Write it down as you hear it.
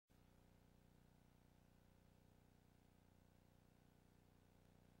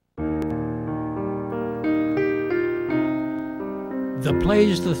The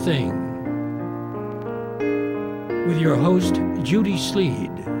Play's the Thing, with your host, Judy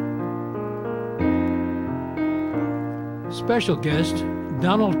Sleed. Special guest,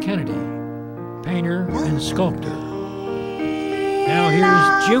 Donald Kennedy, painter and sculptor. Now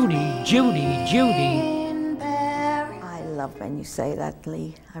here's Judy. I love when you say that,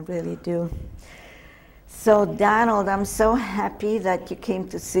 Lee. I really do. So, Donald, I'm so happy that you came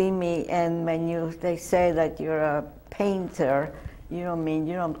to see me, and when they say that you're a painter, you don't mean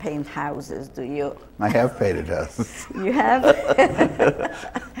you don't paint houses, do you? I have painted houses. You have?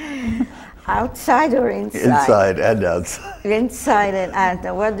 Outside or inside? Inside and outside. Inside and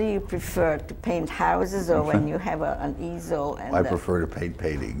outside. What do you prefer, to paint houses or when you have an easel? And I prefer to paint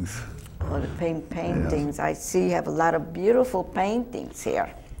paintings. Or to paint paintings. Yeah. I see you have a lot of beautiful paintings here.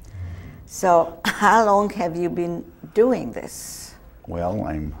 So, how long have you been doing this? Well,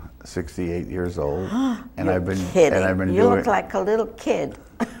 I'm 68 years old, and You're I've been kidding. and I've been You doing look like a little kid.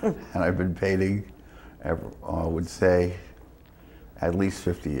 and I've been painting, I would say, at least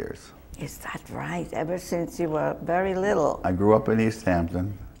 50 years. Is that right? Ever since you were very little? I grew up in East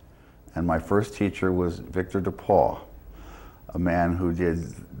Hampton, and my first teacher was Victor DePaul, a man who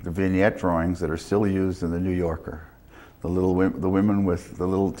did the vignette drawings that are still used in the New Yorker. The women with the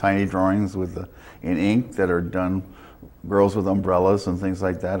little tiny drawings in ink that are done, girls with umbrellas and things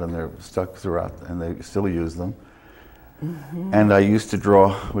like that, and they're stuck throughout, and they still use them. Mm-hmm. And I used to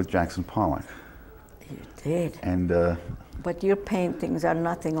draw with Jackson Pollock. You did? And but your paintings are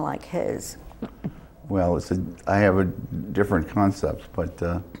nothing like his. well, I have a different concept, but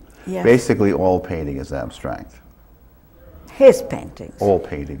Yes. basically all painting is abstract. His paintings? All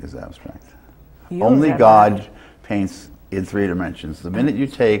painting is abstract. You Only have God paints in 3 dimensions. The minute you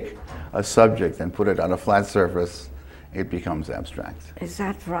take a subject and put it on a flat surface, it becomes abstract. Is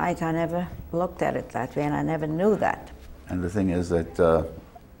that right? I never looked at it that way, and I never knew that. And the thing is that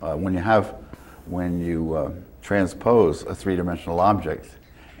when you transpose a 3-dimensional object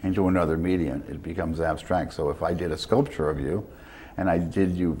into another medium, it becomes abstract. So if I did a sculpture of you, and I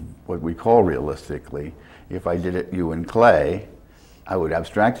did you what we call realistically, if I did you in clay, I would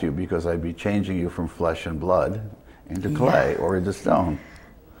abstract you because I'd be changing you from flesh and blood into clay or into stone.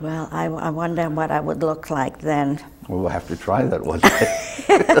 Well, I wonder what I would look like then. Well, we'll have to try that one day.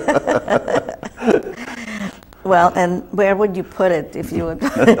 Well, and where would you put it if you would?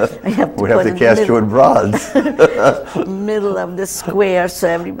 We'd have to cast you in bronze. Middle of the square so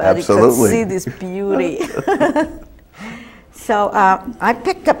everybody Absolutely. could see this beauty. So I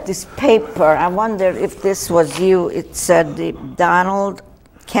picked up this paper. I wonder if this was you. It said the Donald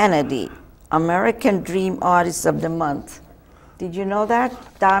Kennedy, American Dream Artist of the Month. Did you know that?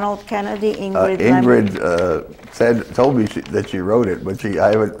 Donald Kennedy, Ingrid. Told me that she wrote it, but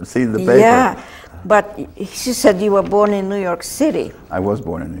I haven't seen the paper. Yeah, but she said you were born in New York City. I was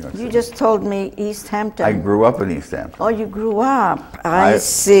born in New York City. You just told me East Hampton. I grew up in East Hampton. Oh, you grew up. I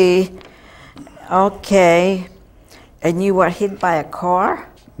see. Okay. And you were hit by a car?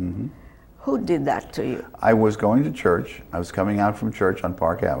 Mm-hmm. Who did that to you? I was going to church. I was coming out from church on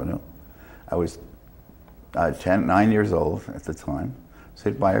Park Avenue. I was 9 years old at the time. I was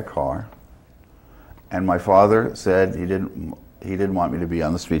hit by a car. And my father said he didn't want me to be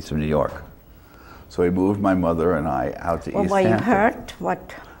on the streets of New York. So he moved my mother and I out to East Hampton. Were you hurt?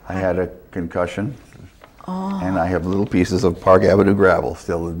 What? I had a concussion. Oh. And I have little pieces of Park Avenue gravel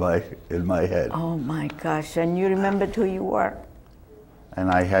still in my head. Oh my gosh! And you remembered who you were? And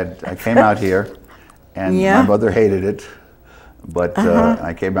I came out here, and my mother hated it, but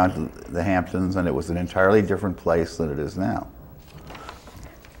I came out to the Hamptons, and it was an entirely different place than it is now.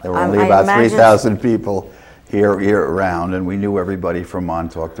 There were only about 3,000 people here around, and we knew everybody from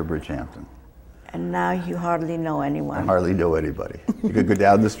Montauk to Bridgehampton. And now you hardly know anyone. I hardly know anybody. You could go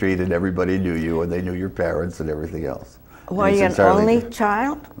down the street and everybody knew you, and they knew your parents and everything else. Were you an only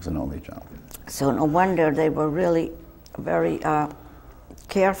child? I was an only child. So no wonder they were really very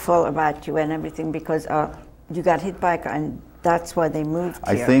careful about you and everything, because you got hit by a car, and that's why they moved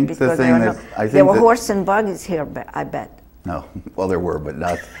here. I think the thing that there were horse and buggies here, I bet. No, well there were, but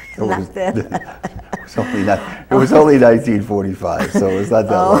not. Not then. It was only 1945, so it was not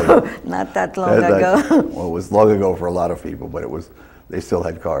that long. Not that long ago. Well, it was long ago for a lot of people, but they still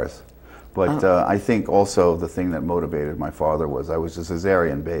had cars. But I think also the thing that motivated my father was I was a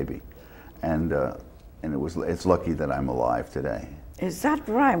cesarean baby, and it's lucky that I'm alive today. Is that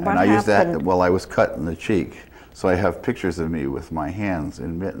right? What happened? Well, I was cut in the cheek, so I have pictures of me with my hands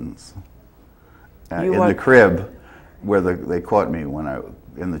in mittens in the crib, where they caught me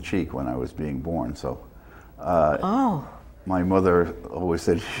in the cheek when I was being born. So, My mother always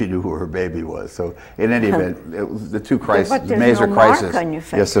said she knew who her baby was. So in any event, it was the two crises, but the there's major no mark crisis. on your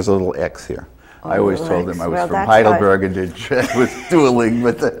face. Yes, there's a little X here. I always told them I was Well, from that's Heidelberg and was dueling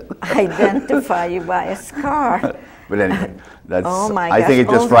with it. Identify you by a scar. But anyway, that's. Oh my I think it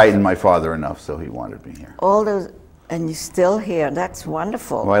gosh, just frightened my father enough, so he wanted me here. All those, and you're still here. That's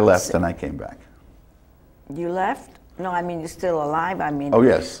wonderful. Well, I left and I came back. You left? No, I mean you're still alive. I mean. Oh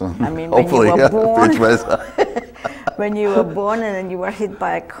yes. I mean, hopefully, when you were born, yeah. when you were born and then you were hit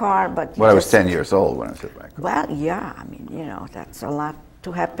by a car, but. Well, I was 10 years old when I was hit by a car. Well, yeah. I mean, you know, that's a lot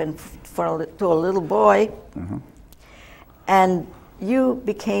to happen to a little boy. Mm-hmm. And you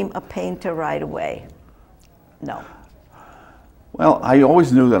became a painter right away. No. Well, I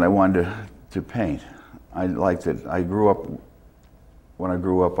always knew that I wanted to paint. I liked it. When I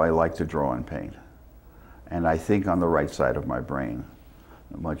grew up, I liked to draw and paint. And I think on the right side of my brain,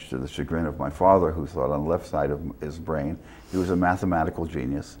 much to the chagrin of my father, who thought on the left side of his brain, he was a mathematical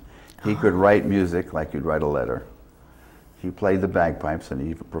genius. He could write music like you'd write a letter. He played the bagpipes and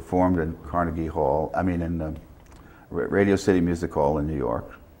he performed in Carnegie Hall, in Radio City Music Hall in New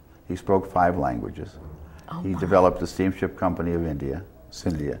York. He spoke 5 languages. He developed the Steamship Company of India,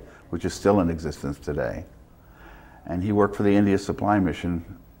 Scindia, which is still in existence today. And he worked for the India Supply Mission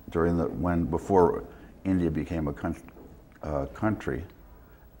before India became a country.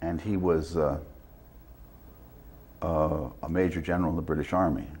 And he was a major general in the British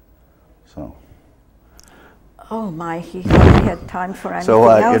Army. So. Oh my, he hardly had time for anything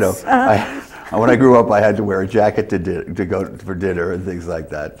else. When I grew up, I had to wear a jacket to go for dinner and things like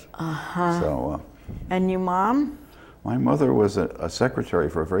that. So. And your mom? My mother was a secretary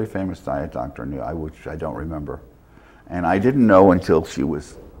for a very famous diet doctor, which I don't remember. And I didn't know until I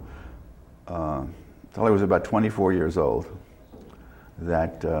was about 24 years old,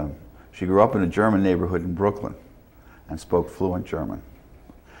 that she grew up in a German neighborhood in Brooklyn and spoke fluent German.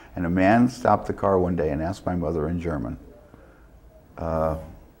 And a man stopped the car one day and asked my mother in German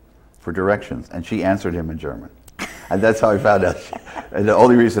for directions, and she answered him in German. And that's how I found out. And the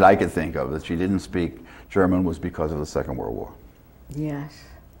only reason I could think of that she didn't speak German was because of the Second World War. Yes.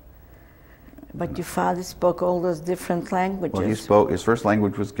 But your father spoke all those different languages. Well, his first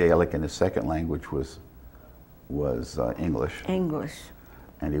language was Gaelic, and his second language was English. English.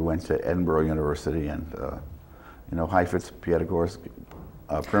 And he went to Edinburgh University, and Heifetz, Piatigorsky,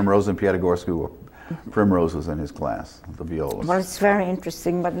 Primrose and Piatigorsky. Primrose was in his class, the violas. Well, it's very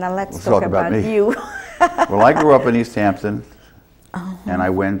interesting, but now let's talk about me. you. Well, I grew up in East Hampton, and I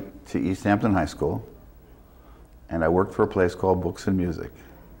went to East Hampton High School, and I worked for a place called Books and Music,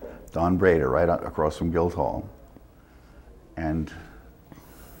 Don Brader, right across from Guildhall. And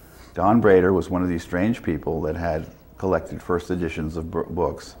Don Brader was one of these strange people that had collected first editions of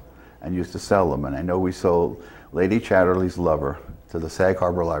books and used to sell them. And I know we sold Lady Chatterley's Lover to the Sag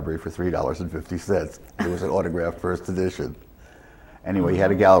Harbor Library for $3.50. It was an autographed first edition. Anyway, he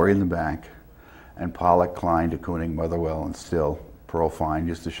had a gallery in the back, and Pollock, Klein, de Kooning, Motherwell, and Still, Pearl Fine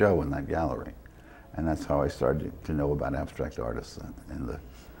used to show in that gallery. And that's how I started to know about abstract artists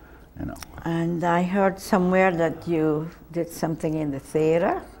And I heard somewhere that you did something in the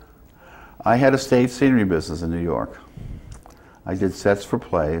theater. I had a stage scenery business in New York. I did sets for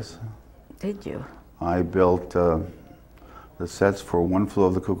plays. Did you? I built the sets for One Flew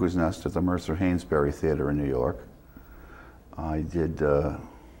Over the Cuckoo's Nest at the Mercer Hainsbury Theater in New York. I did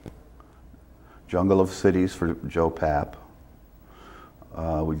Jungle of Cities for Joe Papp.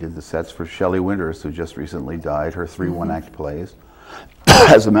 We did the sets for Shelley Winters, who just recently died, her 3 one-act plays.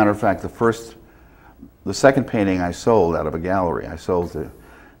 As a matter of fact, the second painting I sold out of a gallery, I sold to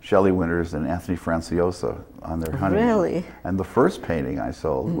Shelley Winters and Anthony Franciosa on their honeymoon. Really? And the first painting I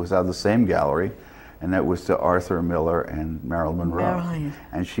sold was out of the same gallery, and that was to Arthur Miller and Marilyn Monroe. Marilyn.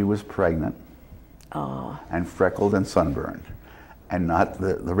 And she was pregnant, and freckled and sunburned, and not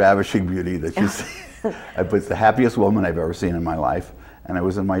the ravishing beauty that you see. It was the happiest woman I've ever seen in my life, and I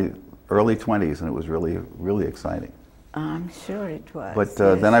was in my early 20s, and it was really, really exciting. I'm sure it was. But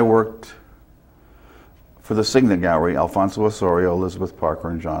yes. then I worked for the Signet Gallery. Alfonso Osorio, Elizabeth Parker,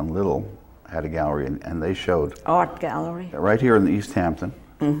 and John Little had a gallery, and they showed Art gallery. right here in the East Hampton.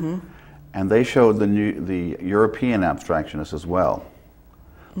 And they showed the European abstractionists as well.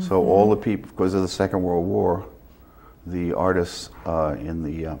 So all the people, because of the Second World War, the artists were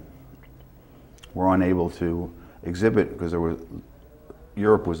unable to exhibit because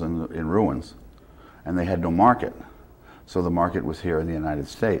Europe was in ruins, and they had no market. So the market was here in the United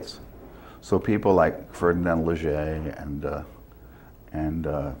States. So people like Ferdinand Leger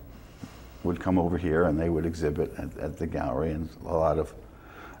and would come over here, and they would exhibit at the gallery, and a lot of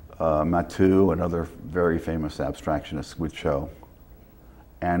Mathieu, another very famous abstractionist, would show.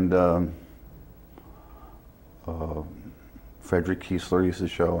 And Frederick Kiesler used to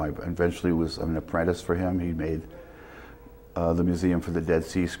show. I eventually was an apprentice for him. He made the Museum for the Dead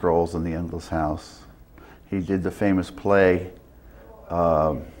Sea Scrolls in the Endless House. He did the famous play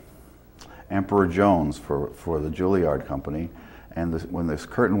Emperor Jones for the Juilliard Company. And when this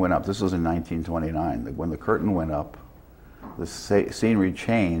curtain went up, this was in 1929, when the curtain went up, the scenery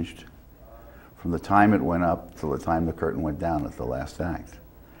changed from the time it went up till the time the curtain went down at the last act.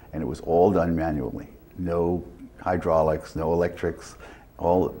 And it was all done manually. No hydraulics, no electrics.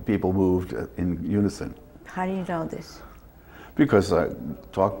 All people moved in unison. How do you know this? Because I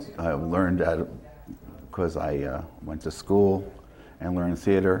learned because I went to school and learned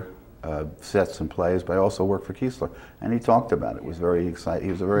theater, sets and plays, but I also worked for Kiesler. And he talked about it. It was very exciting.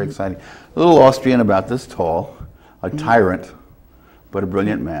 He was a very exciting, little Austrian, about this tall, a tyrant, but a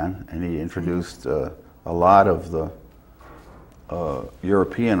brilliant man. And he introduced a lot of the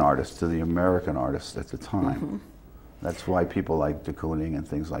European artists to the American artists at the time. That's why people like de Kooning and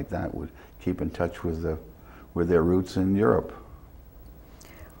things like that would keep in touch with their roots in Europe.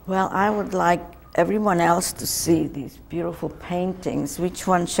 Well, I would like everyone else to see these beautiful paintings. Which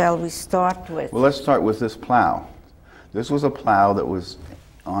one shall we start with? Well, let's start with this plow. This was a plow that was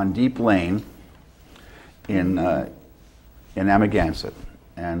on Deep Lane in Amagansett.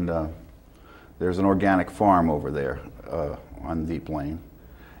 And there's an organic farm over there on Deep Lane.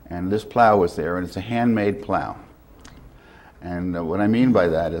 And this plow was there, and it's a handmade plow. And what I mean by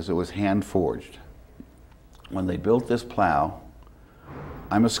that is it was hand forged. When they built this plow,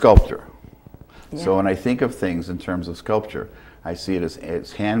 I'm a sculptor. Yeah. So when I think of things in terms of sculpture, I see it as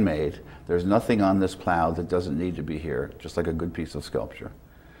it's handmade. There's nothing on this plow that doesn't need to be here, just like a good piece of sculpture.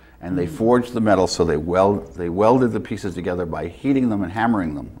 And they forged the metal, so they welded the pieces together by heating them and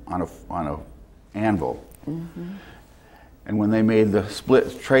hammering them on a anvil. And when they made the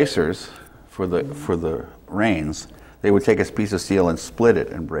split tracers for the reins, they would take a piece of steel and split it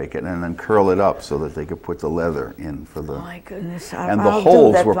and break it, and then curl it up so that they could put the leather in for the. Oh my goodness! And the I'll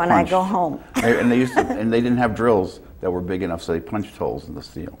holes do that were when punched. I go home. And they didn't have drills that were big enough, so they punched holes in the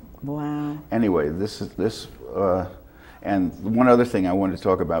steel. Wow. Anyway, and one other thing I wanted to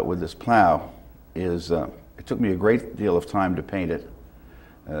talk about with this plow is it took me a great deal of time to paint it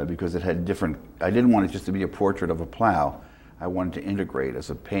because it had different. I didn't want it just to be a portrait of a plow. I wanted to integrate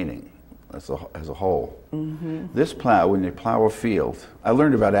as a painting. As a whole. This plow, when you plow a field, I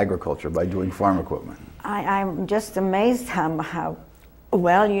learned about agriculture by doing farm equipment. I'm just amazed how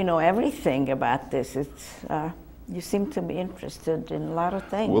well you know everything about this. It's you seem to be interested in a lot of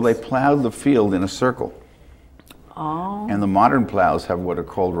things. Well, they plowed the field in a circle. Oh. And the modern plows have what are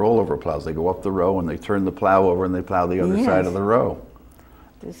called rollover plows. They go up the row and they turn the plow over and they plow the other side of the row.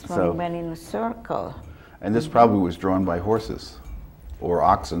 This one went in a circle. And this probably was drawn by horses or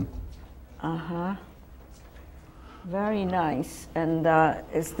oxen. Very nice. And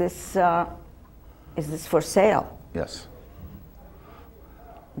is this for sale? Yes.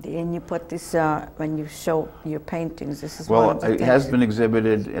 And you put this when you show your paintings. This is well, one of the it has been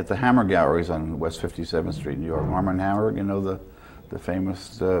exhibited at the Hammer Galleries on West 57th Street, New York. Armand Hammer, you know the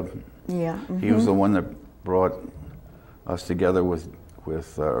famous. Yeah. He was the one that brought us together with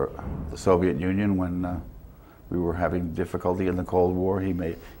the Soviet Union when. We were having difficulty in the Cold War. He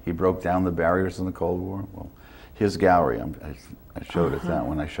broke down the barriers in the Cold War. Well, his gallery, I showed it that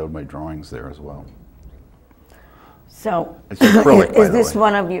when I showed my drawings there as well. So, it's acrylic, is this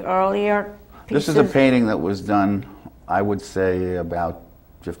one of your earlier pieces? This is a painting that was done, I would say, about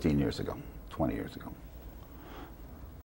 15 years ago, 20 years ago.